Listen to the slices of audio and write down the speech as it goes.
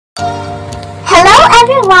Hello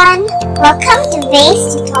everyone! Welcome to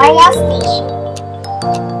Vase Tutorial Station.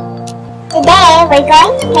 Today we're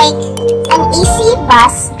going to make an easy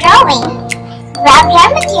bus drawing. Grab your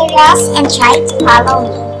materials and try to follow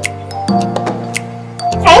me.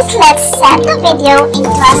 First, let's set the video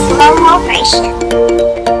into a slow-mo version.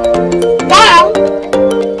 Then,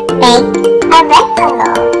 make a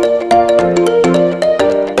rectangle.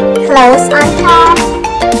 Close on top,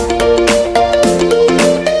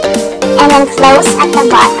 and then close at the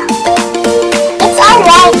bottom. It's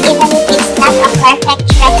alright even if it's not a perfect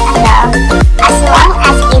rectangle, as long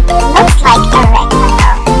as it looks like a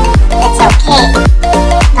rectangle. It's okay.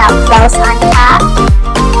 Now close on top.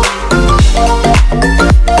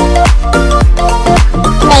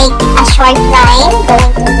 Make a short line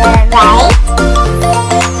going to the right,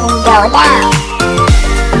 and go down.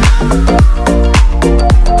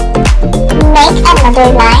 Make another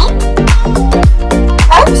line.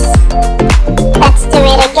 Oops! Let's do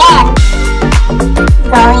it again.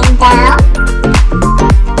 Going down.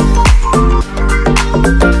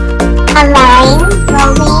 A line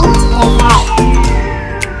going to the right.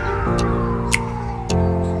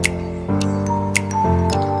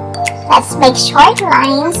 Let's make short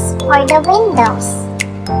lines for the windows.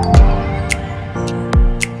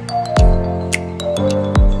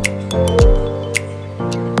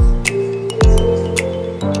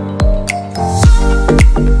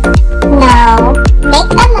 Now,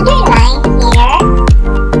 make another line here,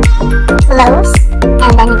 close,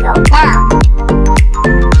 and then go down.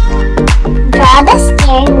 Draw the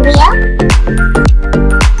steering wheel.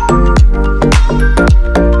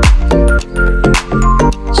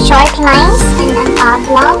 Short lines and an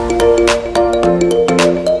oblong.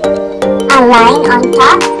 A line on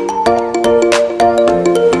top.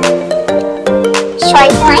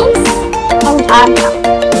 Short lines and oblong.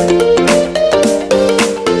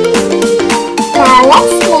 Now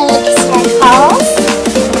let's make circles.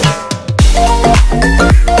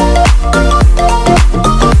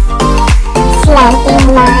 Slanting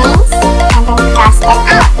lines and then cross them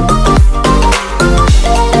out.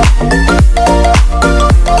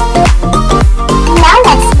 Now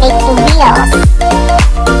let's make the wheels.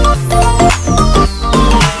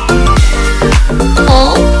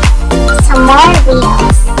 Okay, some more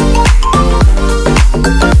wheels.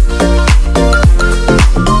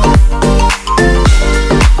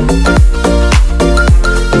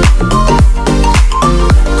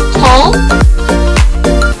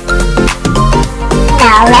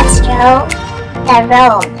 Now let's draw the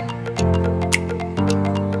road.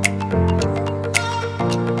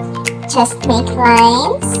 Just make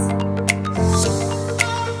lines.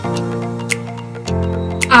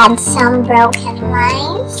 Add some broken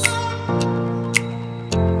lines.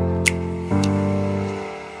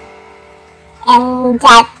 And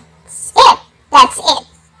that's it. That's it.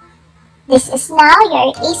 This is now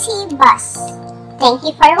your easy bus. Thank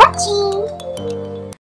you for watching.